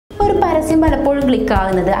പരസ്യം പലപ്പോഴും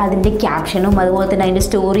ക്ലിക്കാവുന്നത് അതിൻ്റെ ക്യാപ്ഷനും അതുപോലെ തന്നെ അതിൻ്റെ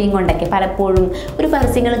സ്റ്റോറിയും കൊണ്ടൊക്കെ പലപ്പോഴും ഒരു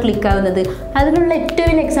പരസ്യങ്ങൾ ക്ലിക്കാവുന്നത്. അതിനുള്ള ഏറ്റവും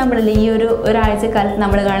വലിയ എക്സാമ്പിൾ അല്ലേ ഈ ഒരാഴ്ച കാലത്ത്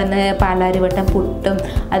നമ്മൾ കാണുന്ന പാലാരിവട്ടം പുട്ടും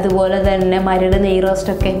അതുപോലെ തന്നെ മരട് നെയ്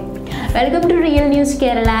റോസ്റ്റൊക്കെ. Welcome to real news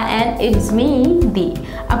Kerala and it's me the.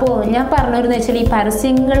 അപ്പോൾ ഞാൻ പറഞ്ഞതെന്ന് വെച്ചാൽ ഈ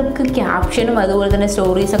പരസ്യങ്ങൾക്ക് ക്യാപ്ഷനും അതുപോലെ തന്നെ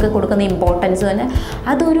സ്റ്റോറീസൊക്കെ കൊടുക്കുന്ന ഇമ്പോർട്ടൻസ് തന്നെ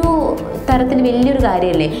അതൊരു തരത്തിൽ വലിയൊരു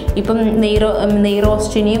കാര്യമല്ലേ. ഇപ്പം നെയ്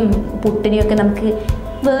റോസ്റ്റിനെയും പുട്ടിനെയും ഒക്കെ നമുക്ക്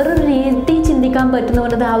വേറൊരു രീതി ചിന്തിക്കാൻ പറ്റുന്ന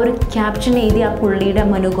പറഞ്ഞത് ആ ഒരു ക്യാപ്ഷൻ എഴുതി ആ പുള്ളിയുടെ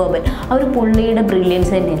മനോകോപൻ, ആ ഒരു പുള്ളിയുടെ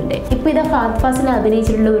ബ്രില്യൻസ് തന്നെയുണ്ട്. ഇപ്പോൾ ഇതാ ഫാസിൽ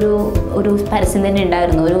അഭിനയിച്ചിട്ടുള്ള ഒരു പരസ്യം തന്നെ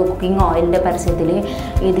ഉണ്ടായിരുന്നു. ഒരു കുക്കിംഗ് ഓയിലിൻ്റെ പരസ്യത്തിൽ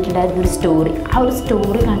എഴുതിയിട്ടുണ്ടായിരുന്ന ഒരു സ്റ്റോറി. ആ ഒരു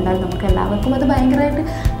സ്റ്റോറി കണ്ടാൽ നമുക്ക് എല്ലാവർക്കും അത് ഭയങ്കരമായിട്ട്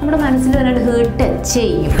നമ്മുടെ മനസ്സിൽ വരാണ്ട് ഹേർട്ട് ടച്ച്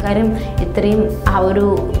ചെയ്യും. കാര്യം ഇത്രയും ആ ഒരു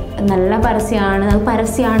നല്ല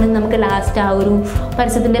പരസ്യമാണ് നമുക്ക് ലാസ്റ്റ് ആ ഒരു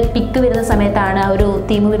പരസ്യത്തിൻ്റെ പിക്ക് വരുന്ന സമയത്താണ്, ആ ഒരു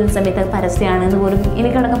തീം വരുന്ന സമയത്ത് അത് പരസ്യമാണെന്ന് പോലും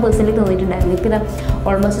എനിക്കടക്കം പേഴ്സണലി തോന്നിയിട്ടുണ്ടായിരുന്നു. ഇപ്പോൾ ഇതാ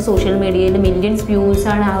ഓൾമോസ്റ്റ് സോഷ്യൽ മീഡിയയിൽ മില്യൺസ്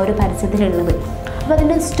വ്യൂസാണ് ആ ഒരു പരസ്യത്തിലുള്ളത്. അപ്പോൾ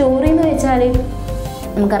അതിൻ്റെ സ്റ്റോറി എന്ന് വെച്ചാൽ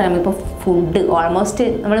നമുക്കറിയാം, ഇപ്പോൾ ഫുഡ് ഓൾമോസ്റ്റ്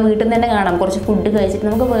നമ്മൾ വീട്ടിൽ നിന്ന് തന്നെ കാണാം. കുറച്ച് ഫുഡ് കഴിച്ചിട്ട്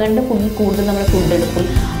നമുക്ക് വേണ്ട ഫുഡിൽ കൂടുതൽ നമ്മൾ ഫുഡ് എടുക്കും.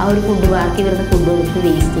 ആ ഒരു ഫുഡ് ബാക്കി വരുന്ന ഫുഡ് എടുത്ത്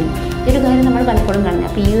വേസ്റ്റ് ചെയ്യും. ഈ ഒരു കാര്യം നമ്മൾ പലപ്പോഴും കാണുന്നത്.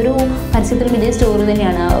 അപ്പോൾ ഈ ഒരു പരസ്യത്തിലും ഇതേ സ്റ്റോറി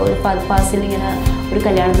തന്നെയാണ്. ആ ഒരു ഫാസിൽ ഇങ്ങനെ ഒരു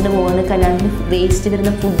കല്യാണത്തിന് വേസ്റ്റ്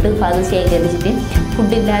വരുന്ന ഫുഡ് ഫാദർ ശേഖരിച്ചിട്ട്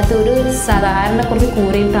ഫുഡില്ലാത്ത ഒരു സാധാരണ കുറച്ച്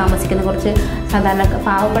കൂരയിൽ താമസിക്കുന്ന കുറച്ച് സാധാരണ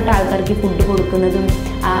പാവപ്പെട്ട ആൾക്കാർക്ക് ഫുഡ് കൊടുക്കുന്നതും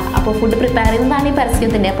അപ്പോൾ ഫുഡ് പ്രിപ്പയർ ചെയ്യുന്നതാണ് ഈ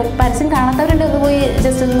പരസ്യത്തിൻ്റെ. അപ്പോൾ പരസ്യം കാണാത്തവരുണ്ട് ഒന്ന് പോയി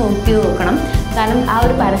ജസ്റ്റ് ഒന്ന് നോക്കി നോക്കണം. കാരണം ആ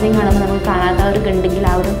ഒരു പരസ്യം കാണുമ്പോൾ നമുക്ക് കാണാത്തവർക്ക് ഉണ്ടെങ്കിൽ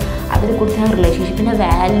അതിനെക്കുറിച്ച് ആ റിലേഷൻഷിപ്പിൻ്റെ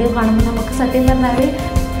വാല്യൂ കാണുമ്പോൾ നമുക്ക് സത്യം പറഞ്ഞാൽ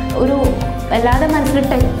ഒരു വല്ലാതെ മനസ്സിൽ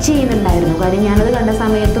ടച്ച് ചെയ്യുന്നുണ്ടായിരുന്നു. കാര്യം ഞാനത് കണ്ട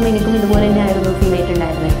സമയത്തും എനിക്കും ഇതുപോലെ തന്നെയായിരുന്നു ഫീൽ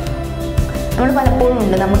ആയിട്ടുണ്ടായിരുന്നത്. നമ്മൾ പലപ്പോഴും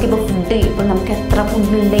ഉണ്ട് നമുക്കിപ്പോൾ ഇപ്പോൾ നമുക്ക് എത്ര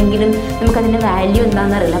ഫുഡ് ഉണ്ടെങ്കിലും നമുക്കതിൻ്റെ വാല്യൂ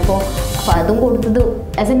എന്താണെന്നറിയില്ല. അപ്പോൾ അതും കൊടുത്തത്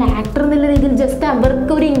ആസ് എൻ ആക്ടർ എന്നുള്ള രീതിയിൽ ജസ്റ്റ്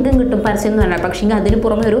അവർക്ക് ഒരു ഇൻകം കിട്ടും പരസ്യം എന്ന് പറഞ്ഞാൽ. പക്ഷേ അതിന്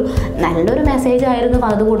പുറമെ ഒരു നല്ലൊരു മെസ്സേജ് ആയിരുന്നു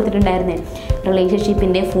അത് കൊടുത്തിട്ടുണ്ടായിരുന്നത്.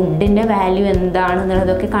 റിലേഷൻഷിപ്പിൻ്റെ ഫുഡിൻ്റെ വാല്യൂ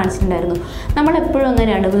എന്താണെന്നുള്ളതൊക്കെ കാണിച്ചിട്ടുണ്ടായിരുന്നു. നമ്മളെപ്പോഴും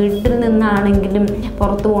അങ്ങനെയാണ്, വീട്ടിൽ നിന്നാണെങ്കിലും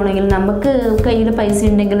പുറത്ത് പോകണമെങ്കിലും നമുക്ക് കയ്യിൽ പൈസ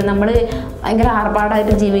ഉണ്ടെങ്കിലും നമ്മൾ ഭയങ്കര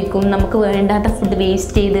ആർഭാടമായിട്ട് ജീവിക്കും. നമുക്ക് വേണ്ടാത്ത ഫുഡ്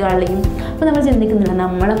വേസ്റ്റ് ചെയ്ത് കളയും. അപ്പോൾ നമ്മൾ ചിന്തിക്കുന്നില്ല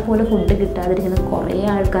നമ്മളെപ്പോലെ ഫുഡ് കിട്ടാതിരിക്കുന്ന കുറേ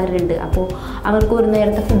ആൾക്കാരുണ്ട്. അപ്പോൾ അവർക്ക് ഒരു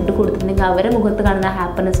നേരത്തെ ഫുഡ് കൊടുത്തിട്ടുണ്ടെങ്കിൽ അവരെ മുഖത്ത് കാണുന്ന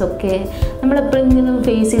ഹാപ്പിനെസ്സൊക്കെ നമ്മളെപ്പോഴെങ്കിലും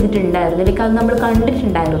ഫേസ് ചെയ്തിട്ടുണ്ടായിരുന്നു. എനിക്ക് അത് നമ്മൾ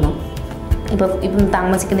കണ്ടിട്ടുണ്ടായിരുന്നു. ഇപ്പം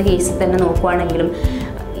താമസിക്കുന്ന കേസിൽ തന്നെ നോക്കുവാണെങ്കിലും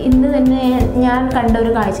ഇന്ന് തന്നെ ഞാൻ കണ്ട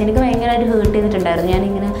ഒരു കാഴ്ച എനിക്ക് ഭയങ്കരമായിട്ട് ഹേർട്ട് ചെയ്തിട്ടുണ്ടായിരുന്നു.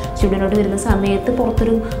 ഞാനിങ്ങനെ സ്റ്റുഡിയോയിലോട്ട് വരുന്ന സമയത്ത്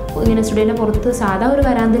സ്റ്റുഡിയോൻ്റെ പുറത്ത് സാധാ ഒരു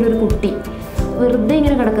വരാന്തയിൽ ഒരു കുട്ടി വെറുതെ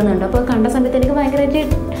ഇങ്ങനെ കിടക്കുന്നുണ്ട്. അപ്പോൾ കണ്ട സമയത്ത് എനിക്ക് ഭയങ്കരമായിട്ട്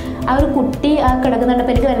ആ ഒരു കുട്ടി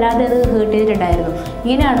കിടക്കുന്നുണ്ടപ്പോൾ എനിക്ക് വല്ലാതെ അത് ഹേർട്ട് ചെയ്തിട്ടുണ്ടായിരുന്നു.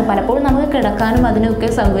 ഇങ്ങനെയാണ് പലപ്പോഴും നമുക്ക് കിടക്കാനും അതിനൊക്കെ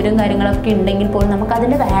സൗകര്യവും കാര്യങ്ങളൊക്കെ ഉണ്ടെങ്കിൽ പോലും നമുക്ക്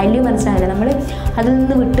അതിൻ്റെ വാല്യൂ മനസ്സിലാവില്ല. നമ്മൾ അതിൽ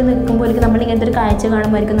നിന്ന് വിട്ട് നിൽക്കുമ്പോഴേക്കും നമ്മൾ ഇങ്ങനത്തെ ഒരു കാഴ്ച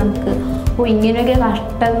കാണുമ്പോഴേക്കും നമുക്ക് ഇങ്ങനെയൊക്കെ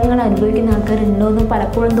കഷ്ടങ്ങൾ അനുഭവിക്കുന്ന ആൾക്കാരുണ്ടോ എന്ന്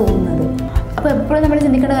പലപ്പോഴും തോന്നുന്നത്. അപ്പോൾ എപ്പോഴും നമ്മൾ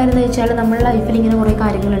ചിന്തിക്കേണ്ട കാര്യം എന്ന് വെച്ചാൽ നമ്മുടെ ലൈഫിൽ ഇങ്ങനെ കുറേ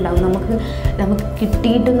കാര്യങ്ങളുണ്ടാകും. നമുക്ക്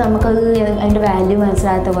കിട്ടിയിട്ടും നമുക്കത് അതിൻ്റെ വാല്യൂ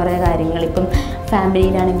മനസ്സിലാകാത്ത കുറേ കാര്യങ്ങൾ. ഇപ്പം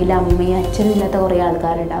ഫാമിലിയിലാണെങ്കിൽ അമ്മയും അച്ഛനും ഇല്ലാത്ത കുറേ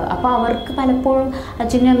ആൾക്കാരുണ്ടാകും. അപ്പോൾ അവർക്ക് പലപ്പോഴും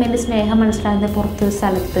അച്ഛനും അമ്മേൻ്റെ സ്നേഹം മനസ്സിലാകുന്ന പുറത്തൊരു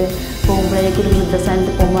സ്ഥലത്ത് പോകുമ്പോഴേക്കും ഒരു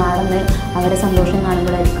വൃദ്ധസ്ഥാനത്ത് പോകുമ്പോൾ ആണെന്ന് അവരെ സന്തോഷം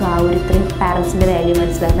കാണുമ്പോഴായിരിക്കും ആ ഒരു ഇത്രയും പാരൻസിൻ്റെ വാല്യൂ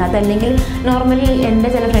മനസ്സിലാക്കുന്നത്. അതല്ലെങ്കിൽ നോർമലി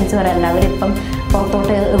എൻ്റെ ചില ഫ്രണ്ട്സ് പറയാറില്ല, അവരിപ്പം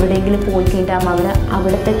പുറത്തോട്ട് എവിടെയെങ്കിലും പോയി കഴിഞ്ഞിട്ടാകുമ്പോൾ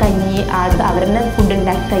അവിടുത്തെ കഞ്ഞി അവരുടെ ഫുഡ്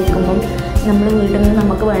ഉണ്ടാക്കി കഴിക്കുമ്പം നമ്മൾ വീട്ടിൽ നിന്ന്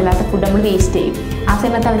നമുക്ക് വേണ്ടാത്ത ഫുഡ് നമ്മൾ വേസ്റ്റ് ചെയ്യും. ആ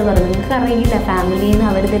സമയത്ത് അവർ പറഞ്ഞു നിങ്ങൾക്ക് അറിയില്ല ഫാമിലിയിൽ നിന്ന്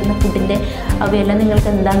അവർ തരുന്ന ഫുഡിൻ്റെ വില നിങ്ങൾക്ക്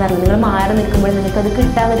എന്താണെന്ന് അറിയില്ല. നിങ്ങൾ മാറി നിൽക്കുമ്പോൾ നിങ്ങൾക്കത്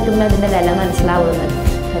കിട്ടാതിരിക്കുമ്പോൾ അതിൻ്റെ വില മനസ്സിലാവുന്നത്.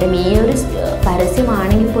 കാര്യം ഈ ഒരു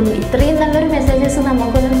പരസ്യമാണെങ്കിൽ പോലും ഇത്രയും നല്ലൊരു മെസ്സേജസ്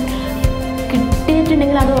നമുക്കൊന്നും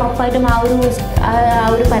കിട്ടിയിട്ടുണ്ടെങ്കിൽ അത് ഉറപ്പായിട്ടും ആ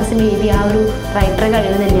ഒരു പരസ്യം എഴുതി ആ ഒരു റൈറ്ററെ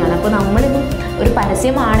കഴിവ് തന്നെയാണ്. അപ്പോൾ നമ്മളിപ്പം ഒരു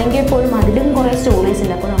പരസ്യമാണെങ്കിൽ പോലും അതിലും കുറേ സ്റ്റോറീസ്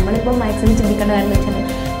ഉണ്ട്. അപ്പോൾ നമ്മളിപ്പോൾ മാക്സിമം ചിന്തിക്കേണ്ട കാര്യം എന്ന് വെച്ചാൽ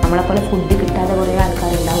നമ്മളെപ്പോലെ ഫുഡ് കിട്ടാതെ കുറേ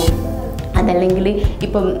ആൾക്കാരുണ്ടാവും. അതല്ലെങ്കിൽ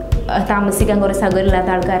ഇപ്പം താമസിക്കാൻ കുറേ സൗകര്യമില്ലാത്ത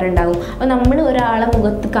ആൾക്കാരുണ്ടാകും. അപ്പോൾ നമ്മൾ ഒരാളെ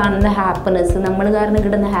മുഖത്ത് കാണുന്ന ഹാപ്പിനെസ്, നമ്മൾ കാരണം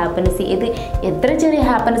കിട്ടുന്ന ഹാപ്പിനെസ്, എത്ര ചെറിയ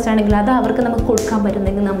ഹാപ്പിനെസ് ആണെങ്കിലും അത് അവർക്ക് നമുക്ക് കൊടുക്കാൻ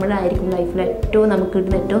പറ്റുന്നെങ്കിൽ നമ്മളായിരിക്കും ലൈഫിൽ നമുക്ക്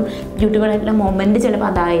കിട്ടുന്ന ഏറ്റവും ബ്യൂട്ടിഫുൾ ആയിട്ടുള്ള മൊമെൻറ്റ് ചിലപ്പോൾ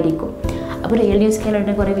അതായിരിക്കും. അപ്പോൾ റിയൽ ന്യൂസ്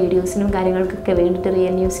കേരളയുടെ കുറേ വീഡിയോസിനും കാര്യങ്ങൾക്കൊക്കെ വേണ്ടിയിട്ട്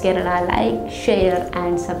real news Kerala like, share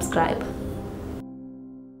and subscribe.